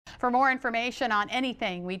For more information on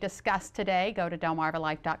anything we discussed today, go to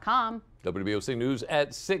delmarvalife.com. WBOC News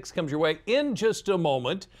at 6 comes your way in just a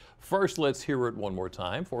moment. First, let's hear it one more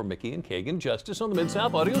time for Mickey and Keagan Justice on the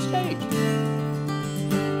Mid-South Audio Stage.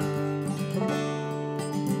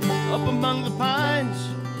 Up among the pines,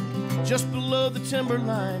 just below the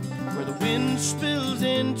timberline, where the wind spills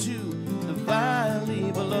into the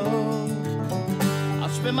valley below. I'll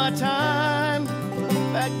spend my time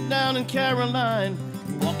back down in Caroline,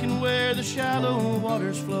 walking where the shallow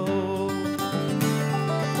waters flow. Through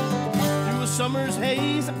a summer's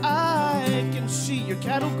haze, I can see your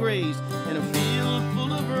cattle graze in a field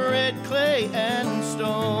full of red clay and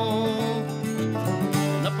stone.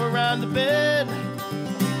 And up around the bed,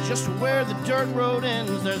 just where the dirt road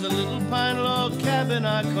ends, there's a little pine log cabin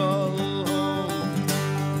I call home,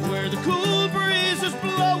 where the cool breeze is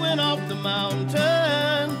blowing off the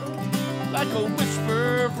mountain like a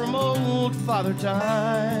whisper from old Father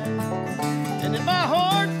Time. And in my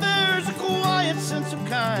heart there's a quiet sense of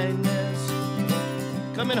kindness,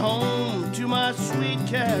 coming home to my sweet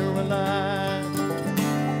Caroline.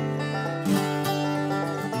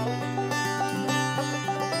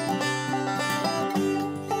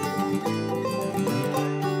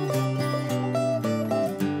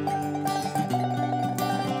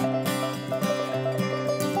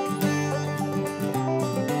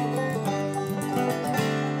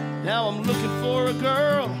 Now I'm looking for a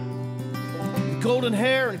girl with golden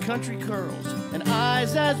hair and country curls and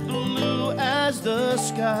eyes as blue as the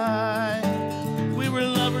sky. We were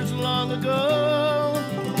lovers long ago,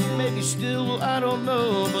 maybe still, I don't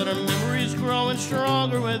know, but our memory's growing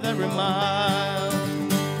stronger with every mile.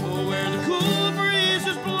 Where the cool breeze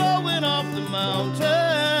is blowing off the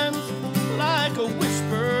mountains like a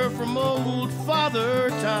whisper from old Father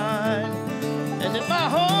Time. And in my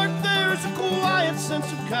heart there's a quiet sense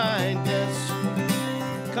of kindness,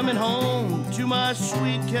 coming home to my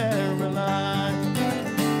sweet Caroline.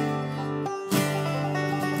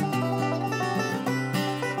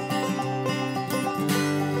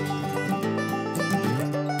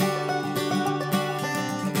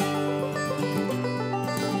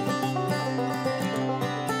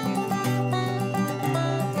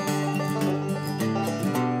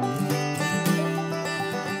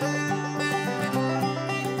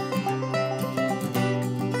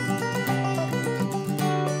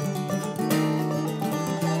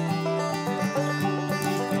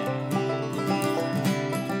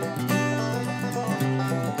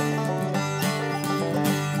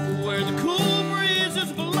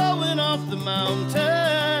 The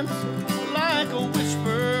mountains like a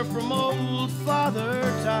whisper from old Father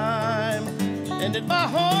Time. And in my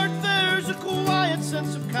heart there's a quiet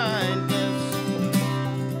sense of kindness,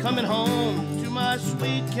 coming home to my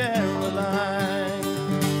sweet Caroline.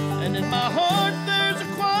 And in my heart